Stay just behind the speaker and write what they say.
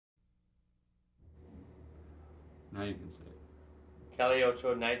Now you can say it. Calle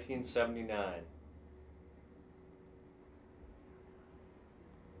Ocho, 1979.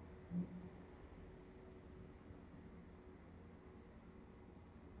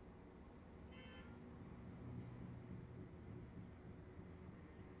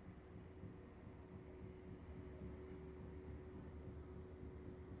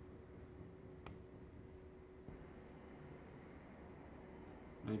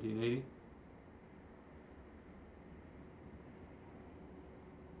 $19.80.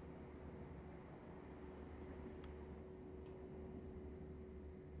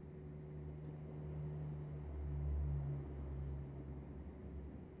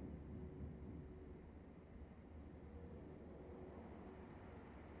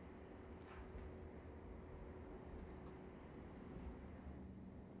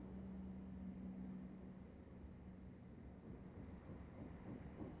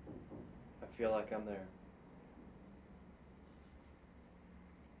 I feel like I'm there.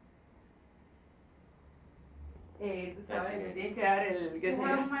 Tú sabes, me tienes que dar el que You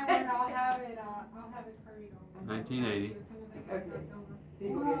have my word, I'll have it hurried over. 1980. As soon as I get it knocked over. Sí,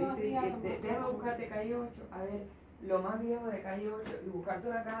 porque dice, déjame buscarte Calle 8, a ver, lo más viejo de Calle 8 y buscarte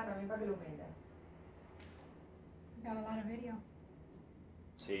una caja también para que lo metas. Got a lot of video.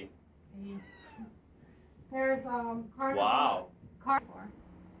 See? See. There's card. Wow. Card.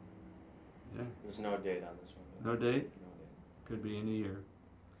 Yeah. There's no date on this one. No date? No date. Could be any year.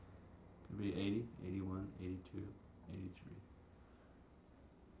 Could be 80, 81, 82, 83.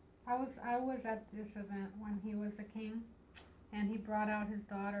 I was at this event when he was the king, and he brought out his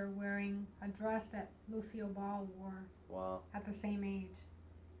daughter wearing a dress that Lucille Ball wore. Wow. At the same age.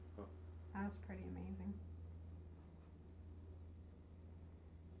 Huh. That was pretty amazing.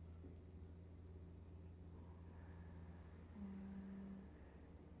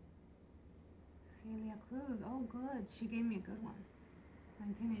 Celia Cruz, oh good, she gave me a good one.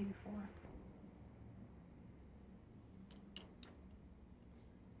 1984.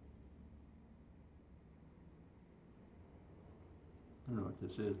 I don't know what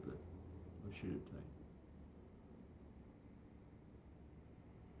this is, but we'll shoot it tight.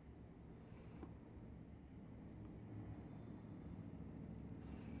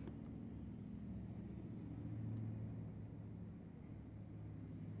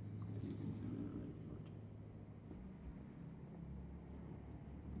 You can zoom in on it if you want to.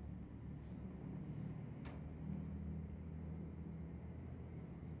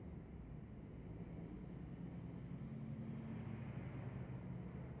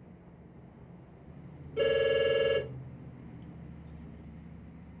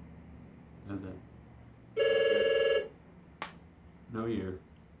 How's that? No year.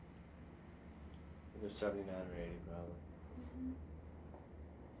 Either 79 or 80, probably.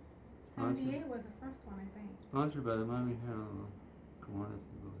 78 was the first one, I think. Sponsored by the Miami Herald. Kiwanis.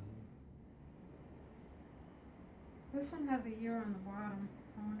 This one has a year on the bottom.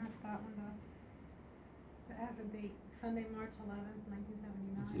 I wonder if that one does. It has a date. Sunday, March 11th,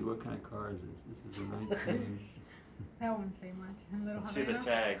 1979. Let's see, what kind of car is this? This is a 19... That wouldn't say much. A little Let's see the Havana.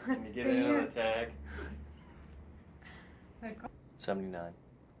 tag. Can you get The in on year. the tag? The car. 79.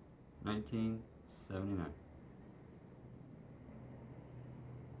 1979.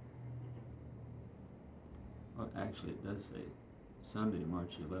 Well, actually, it does say Sunday,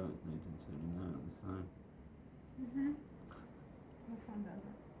 March 11th, 1979 on the sign. Mhm. This one doesn't.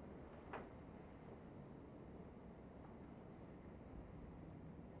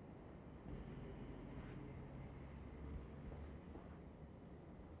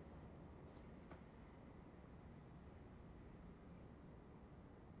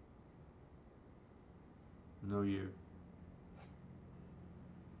 No year.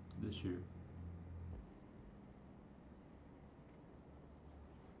 This year.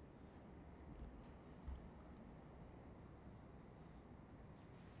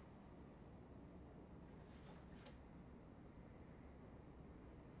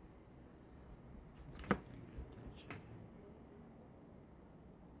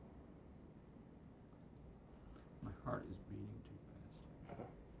 My heart is beating too fast.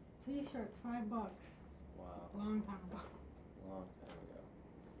 T-shirts, $5. Wow. Long time ago. Long time ago.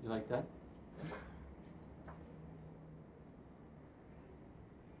 You like that?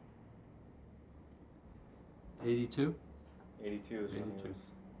 $82? 82 is when he 82. was.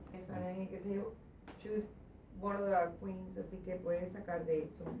 Efraín, qué sé yo, she was one of the queens, así que puedes sacar de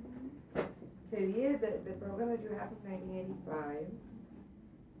eso. Te dije the program that you have from 1985.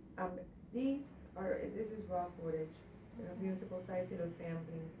 This is raw footage. I don't know if you're supposed to see los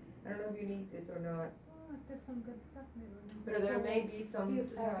sampling. I don't know if you need this or not. Oh, if there's some good stuff, maybe. But there may be some, Few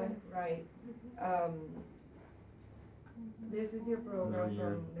right. seconds. This is your program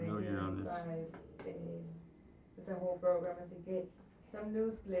year- from no year on this. 1985. It's a whole program, así que some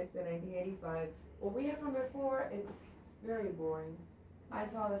news clips in 1985. What we have from before, it's very boring. I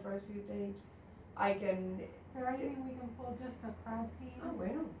saw the first few tapes. I can, Is there anything we can pull just a crowd scene? oh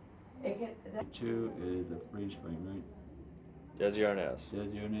bueno. It can, that, 2 is a freeze frame, right? Desi Arnaz.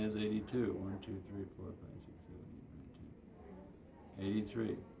 Desi Arnaz 82. 1, 2, 3, 4, 5, 6, 7, 8, 9, 10.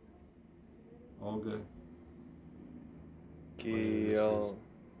 83. Olga. Gielt.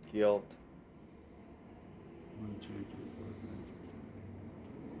 1, 2, 3, 4, 5, 6, 7, 8, 9, 10.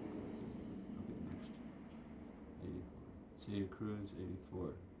 Okay, next. 84. Celia Cruz,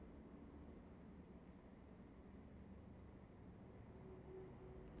 84.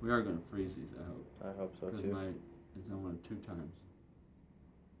 We are going to freeze these, I hope. I hope so Because too. it's on 2 times.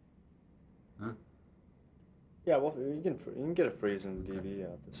 Huh? Yeah, well, you can get a freezing DV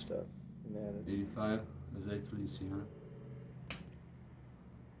out this stuff. Man, 85, Jose Feliciano.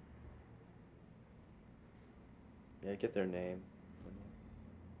 yeah, get their name.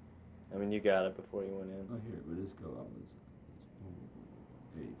 I mean, you got it before you went in. Oh, here, but this go out was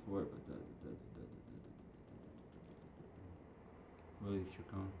 84, but Willie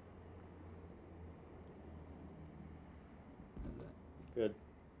Chacon. How's that? Good.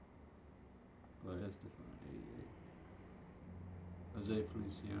 Gloria Estefan, 88. Jose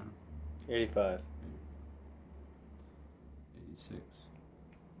Feliciano, 85. 86.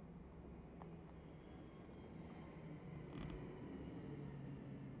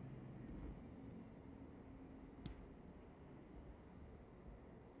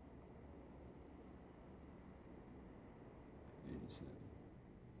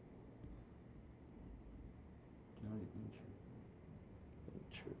 Johnny Venture.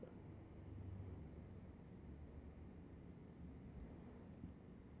 True.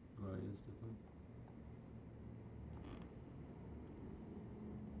 Gloria Estefan.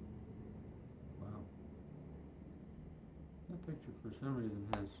 Wow. That picture for some reason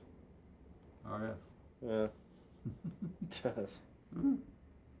has RF. Yeah, it does.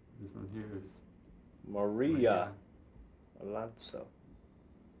 This one here is Maria Alonso.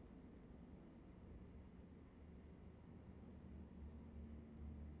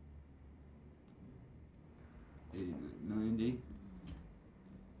 '90.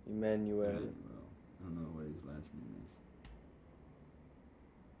 Emmanuel. I don't know what his last name is.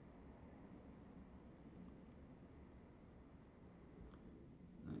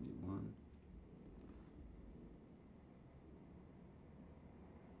 '91.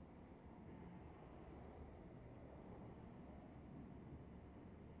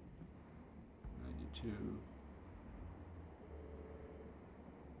 '92.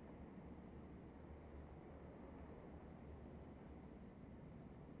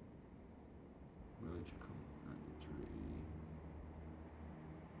 Willie Chacon, 93.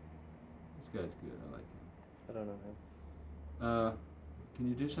 This guy's good, I like him. I don't know him. Can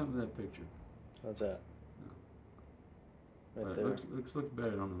you do something with that picture? How's that? Well, Right it there. looks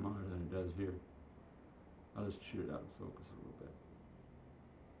better on the monitor than it does here. I'll just shoot it out of focus a little bit.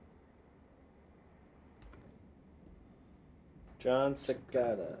 John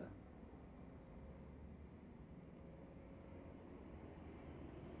Cicada.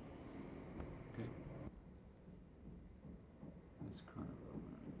 Okay. Miss Carnival.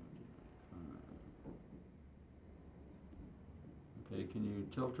 Okay, can you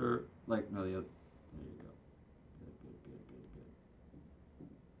tilt her like no the other? There you go. Good.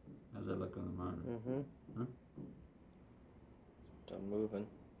 How's that look on the monitor? Mm-hmm. Huh? Done moving.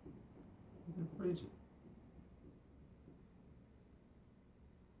 You can freeze it.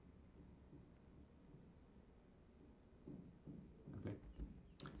 Okay.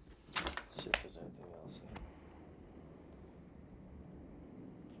 See if there's anything else in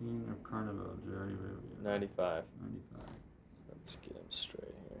here. King of Carnival, Jerry Rivera. 95. 95. Let's get him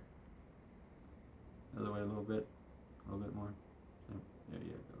straight here. Other way a little bit more. Same. There you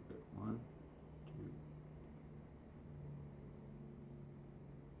go. Good. 1, 2.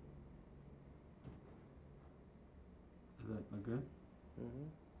 Does that look good? Mm-hmm.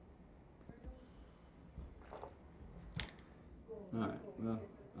 All right. Well,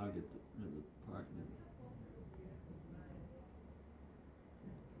 I'll get rid of the part.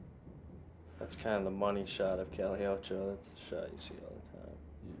 That's kind of the money shot of Calle Ocho. That's the shot you see all the time.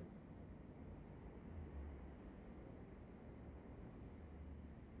 Yeah.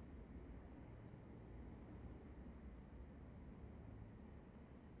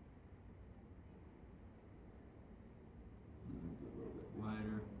 Go a little bit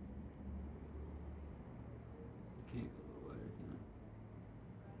wider. Can't go a little wider, can I?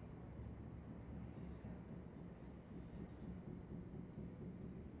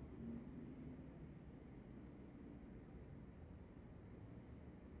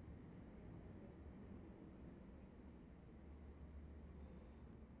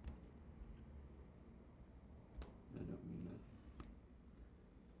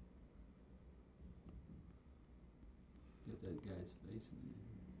 guy's face in there.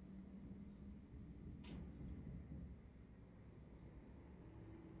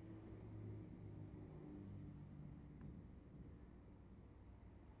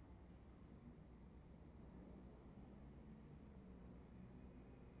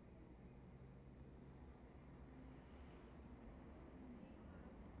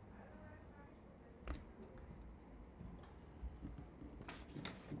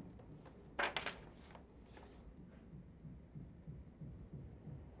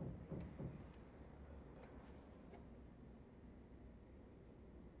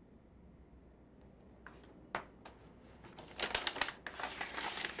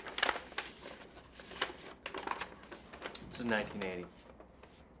 This is 1980.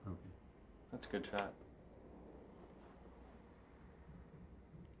 Okay. That's a good shot.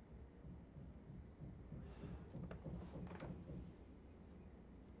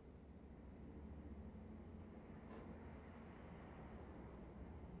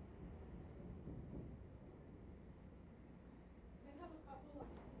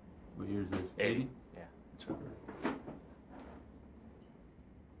 What year is this? 80? Yeah, that's right.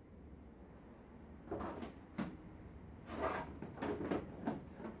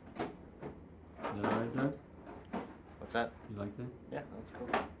 Is that alright, Doug? What's that? You like that? Yeah, that's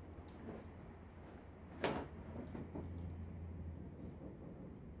cool.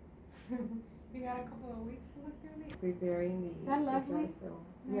 You got a couple of weeks to look through these? Preparing the. Is that Leslie?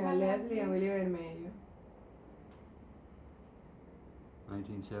 Yeah, Leslie and Willie Vermelho. Este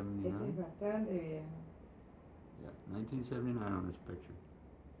es 1979? bastante viejo. Yeah, 1979 on this picture.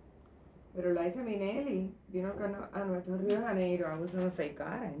 Pero Liza Minnelli vino acá a nuestro Río de Janeiro. I was gonna say, God,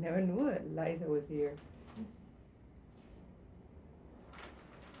 I never knew that Liza was here.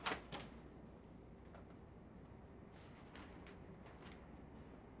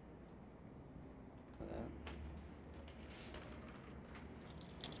 Uh,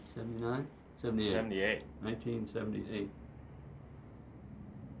 79? 78. 78. 1978.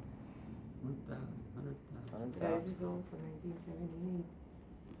 100,000. This is also 1978.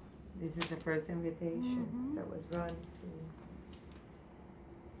 This is the first invitation Mhm. that was run to.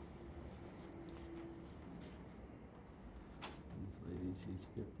 This lady, she's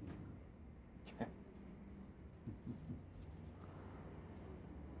 50 now.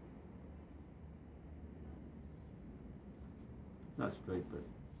 Not straight, but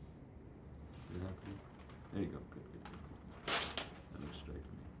it happened. There you go. Good, good, good, good. That looks straight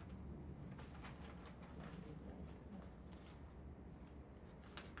to me.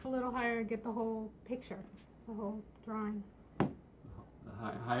 A little higher, get the whole picture, the whole drawing.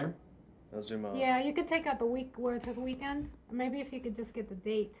 Higher? I'll zoom out. Yeah, you could take out the week where it says weekend. Maybe if you could just get the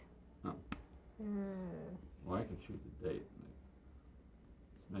date. Oh. Well, I can shoot the date.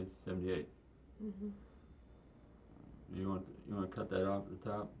 It's 1978. Mm-hmm. You want to cut that off at the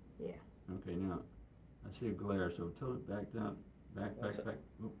top? Yeah. Okay, now I see a glare, so tilt it back down, back. That's it.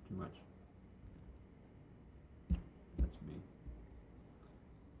 Oop, too much. That's me.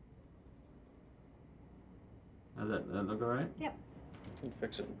 How's that look all right? Yep. You can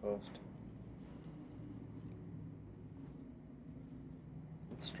fix it in post.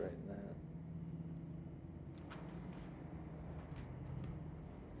 Let's straighten that.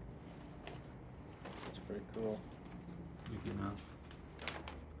 That's pretty cool. Mickey Mouse.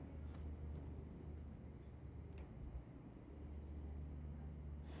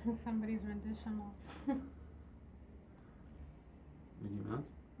 Somebody's rendition of. Mickey Mouse?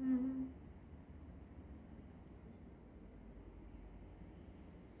 Mm-hmm.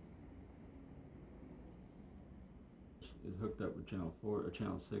 Is hooked up with channel 4 or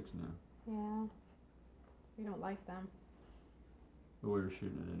channel 6 now. Yeah. We don't like them. But we were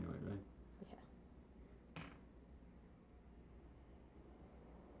shooting it anyway, right? Yeah.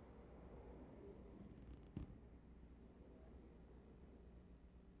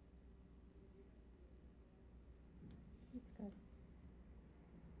 That's good.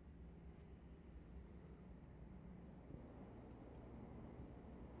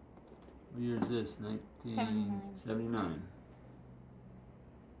 What year is this? 1979.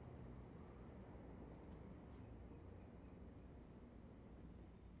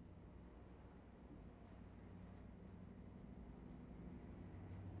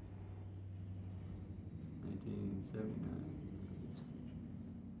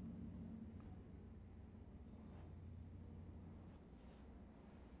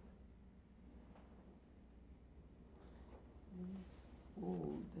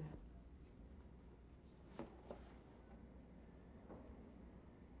 Old.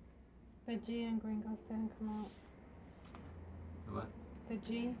 The G and Gringos didn't come out. The what? The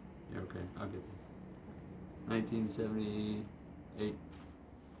G. Yeah, okay, I'll get that. 1978.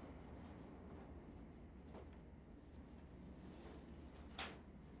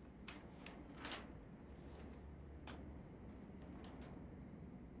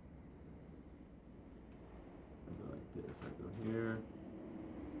 I go like this. I go here.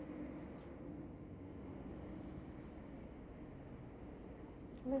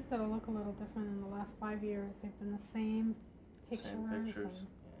 At least it'll look a little different in the last 5 years. They've been the same pictures. Same pictures. and-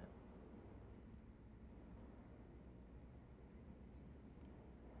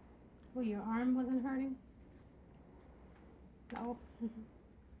 Oh, your arm wasn't hurting? No.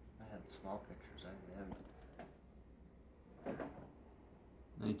 I had small pictures. I didn't have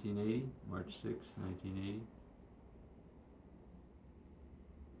 1980, March 6, 1980.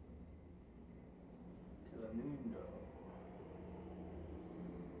 Telemundo.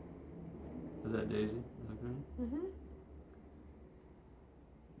 Is that Daisy? Is that green? Mm-hmm.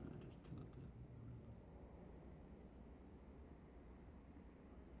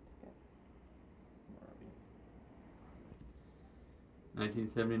 Just tilt that.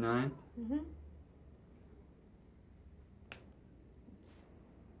 1979. Mm-hmm.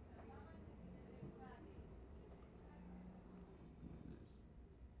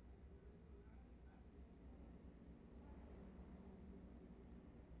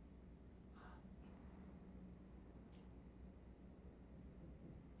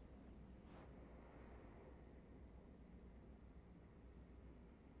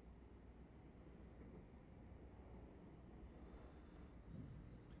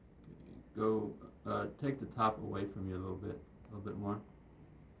 Go, take the top away from you a little bit more.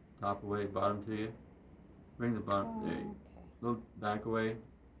 Top away, bottom to you. Bring the bottom, Oh, there, okay. a little back away.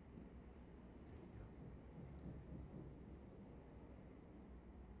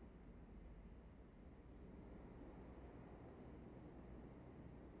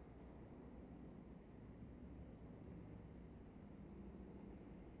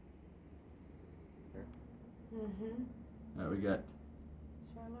 Mm-hmm. We got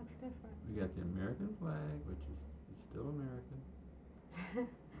Sure looks different. the American flag, which is still American. Okay,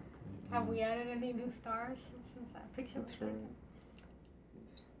 Have and we added any new stars since that picture was That's right. taken?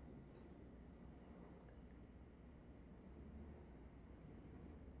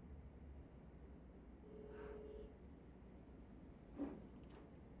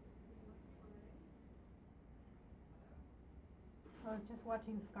 I was just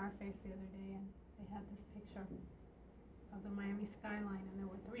watching Scarface the other day, and they had this picture of the Miami skyline, and there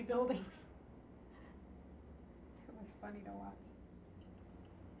were 3 buildings. It was funny to watch.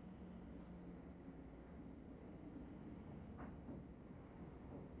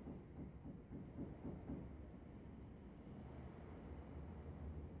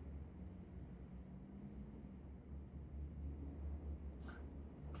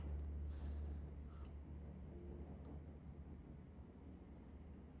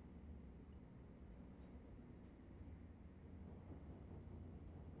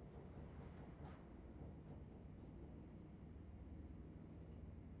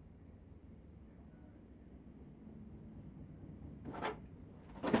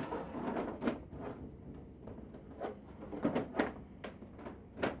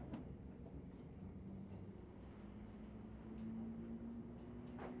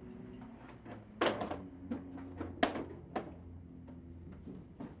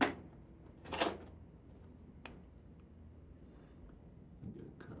 get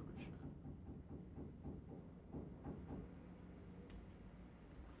a cover shot.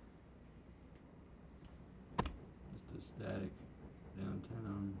 Just a static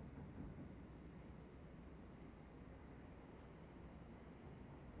downtown.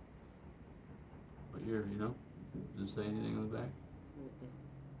 What year, you know? Does it say anything on the back?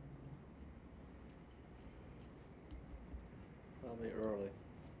 Probably early.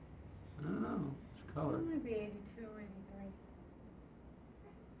 I don't know. It's color. It might be 82, 83.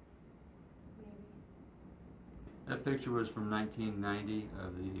 Maybe. That picture was from 1990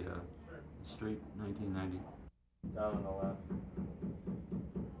 of the street, 1990. Down on the left.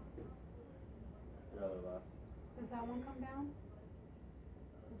 The other left. Does that one come down?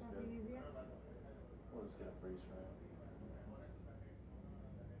 Would That's that good. be easier? We'll just get a freeze frame.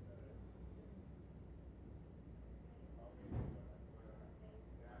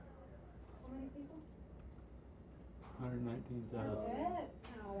 How many people? 119,000. That's it?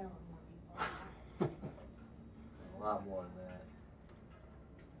 Oh, there were more people. A lot more than that.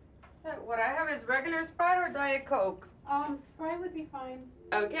 What I have is regular Sprite or Diet Coke. Sprite would be fine.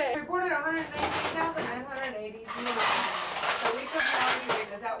 Okay. Reported 119,980. So we took value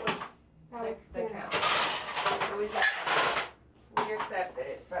because that was the count. So we accepted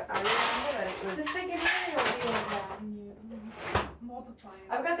it, but I remember that it was. Just take it here, or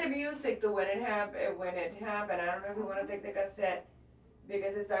I've got the music to when it happened. I don't know if you want to take the cassette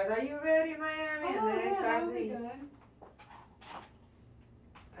because it starts. Are you ready, Miami? And then it starts.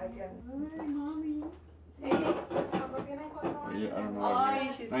 I can. Alright, mommy. See? Yeah, I don't know.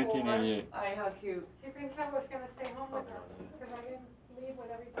 Ay, she's 1988. 4. Ay, how cute. She thinks I was gonna stay home with her because I didn't leave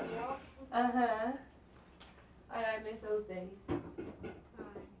with everybody else. Uh-huh. I miss those days. They're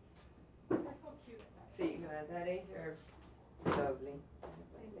so cute at that. See, you know, at that age, they're lovely.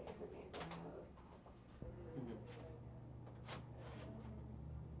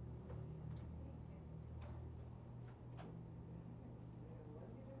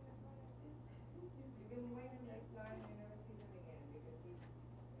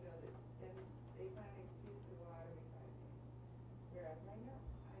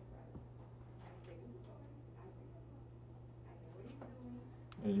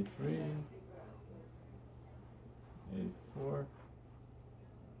 '83, '84.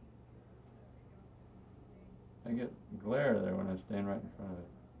 I get glare there when I stand right in front of it.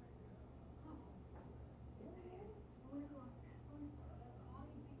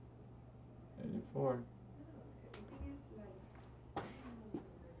 '84.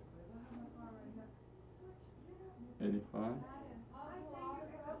 '85.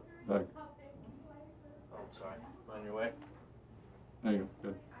 Doug. Oh, I'm sorry. On your way? There you go.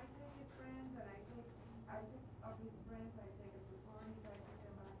 Good.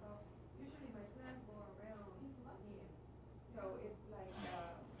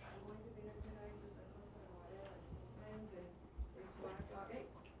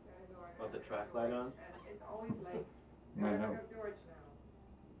 Want the track light on? It's always like, Might help. George now.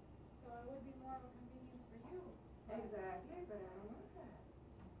 So it would be more of a convenience for you. Exactly, but I don't want that.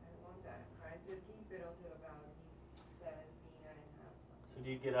 I don't want that. I'm trying to keep it until about he's 17 and a half. So do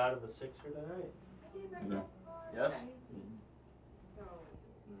you get out of a sixer tonight? Yeah. Yes? So,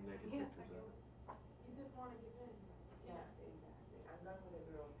 I'm making pictures of it. You just wanna give in. yeah, exactly. I'm done with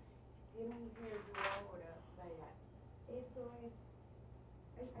the girls. Tienen que yo ahora, vaya, eso es.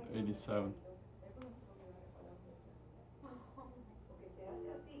 87. Porque se hace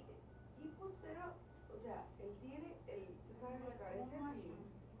así. He puts it up. O sea, él tiene tú sabes, el carete aquí.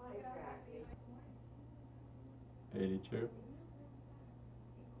 Exactly. 82.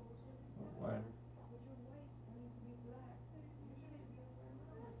 Lighter.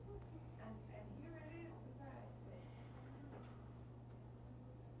 And here it is, besides.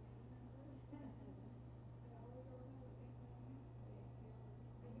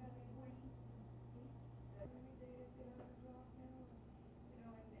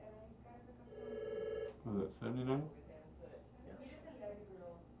 Was it 79? Yes.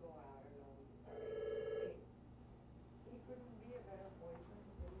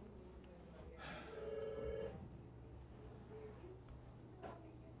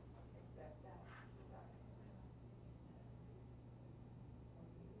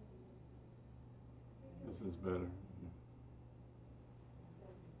 This is better.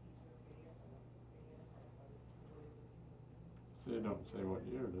 See, it don't say what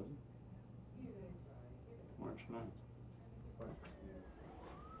year, does it? March 9th.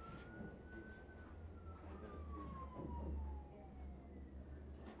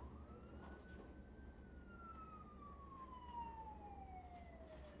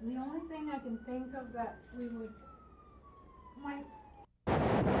 The only thing I can think of that we would, might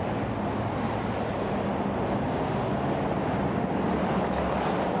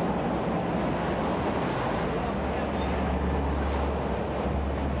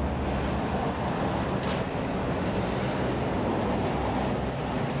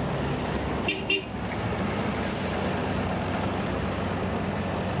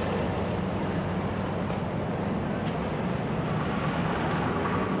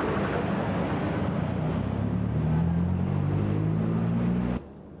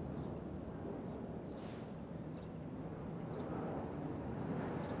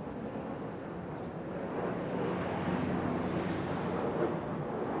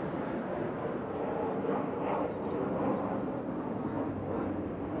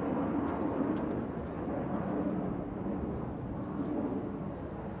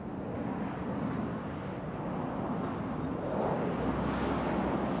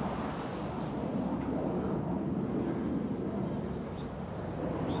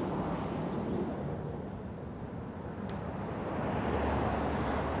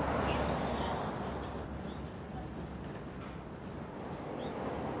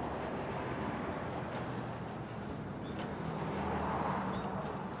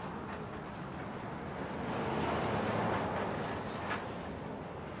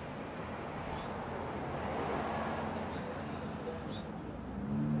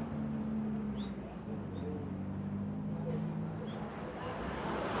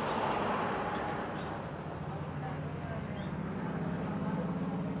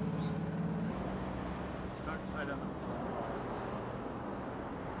tied up.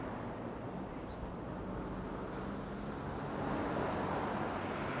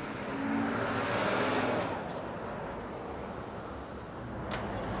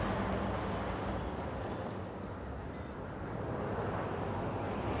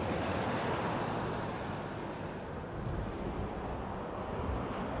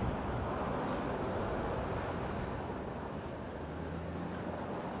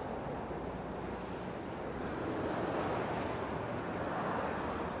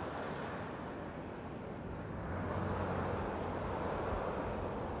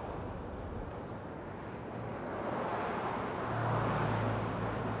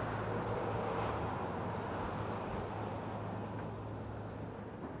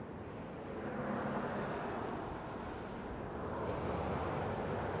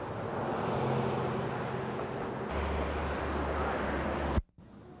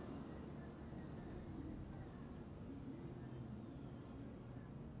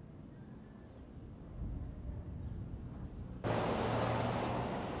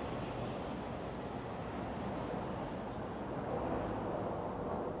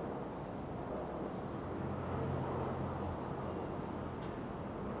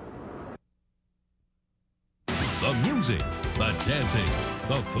 The music, the dancing,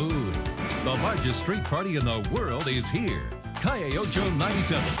 the food. The largest street party in the world is here. Calle Ocho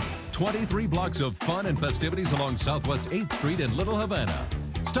 97. 23 blocks of fun and festivities along Southwest 8th Street in Little Havana.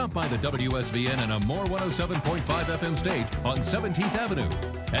 Stop by the WSvn and Amor 107.5 FM stage on 17th Avenue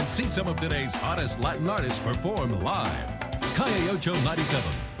and see some of today's hottest Latin artists perform live. Calle Ocho 97.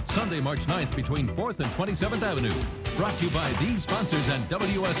 Sunday, March 9th between 4th and 27th Avenue. Brought to you by these sponsors and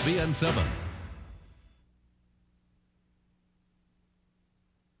WSvn 7.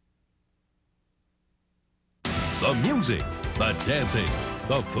 The music, the dancing,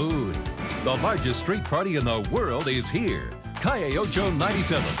 the food. The largest street party in the world is here. Calle Ocho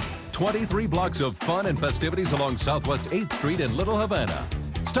 97. 23 blocks of fun and festivities along Southwest 8th Street in Little Havana.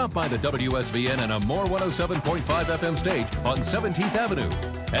 Stop by the WSvn and Amor 107.5 FM stage on 17th Avenue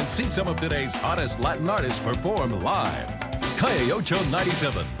and see some of today's hottest Latin artists perform live. Calle Ocho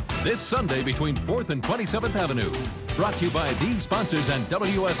 97. This Sunday between 4th and 27th Avenue. Brought to you by these sponsors and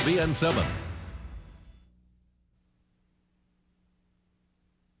WSvn 7.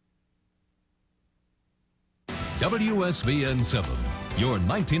 WSvn 7, your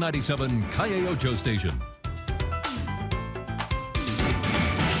 1997 Calle Ocho station.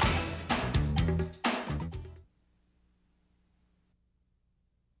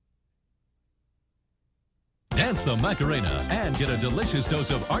 Dance the Macarena and get a delicious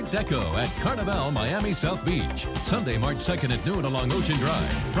dose of Art Deco at Carnival Miami South Beach. Sunday, March 2nd at noon along Ocean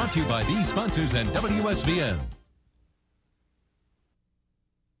Drive. Brought to you by these sponsors and WSvn.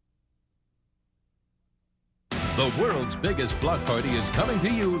 The world's biggest block party is coming to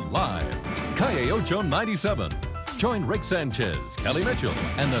you live. Calle Ocho 97. Join Rick Sanchez, Kelly Mitchell,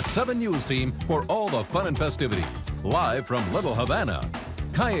 and the 7 News team for all the fun and festivities. Live from Little Havana.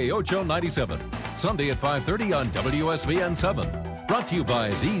 Calle Ocho 97. Sunday at 5:30 on WSvn 7. Brought to you by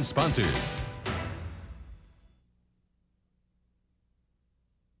these sponsors.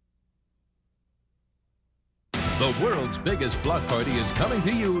 The world's biggest block party is coming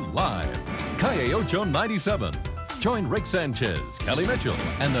to you live. Calle Ocho 97. Join Rick Sanchez, Kelly Mitchell,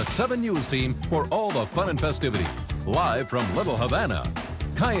 and the 7 News team for all the fun and festivities. Live from Little Havana.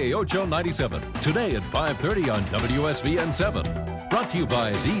 Calle Ocho 97. Today at 5:30 on WSvn 7. Brought to you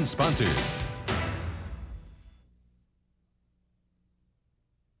by these sponsors.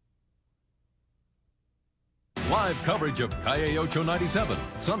 Live coverage of Calle Ocho 97.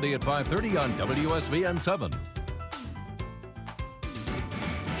 Sunday at 5:30 on WSvn 7.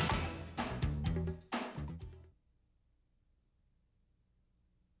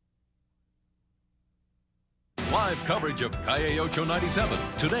 Live coverage of Calle Ocho 97.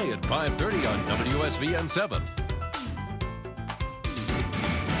 Today at 5:30 on WSvn 7.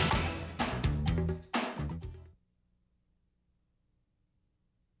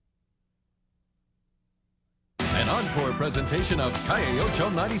 An encore presentation of Calle Ocho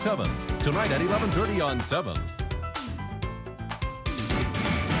 97. Tonight at 11:30 on 7.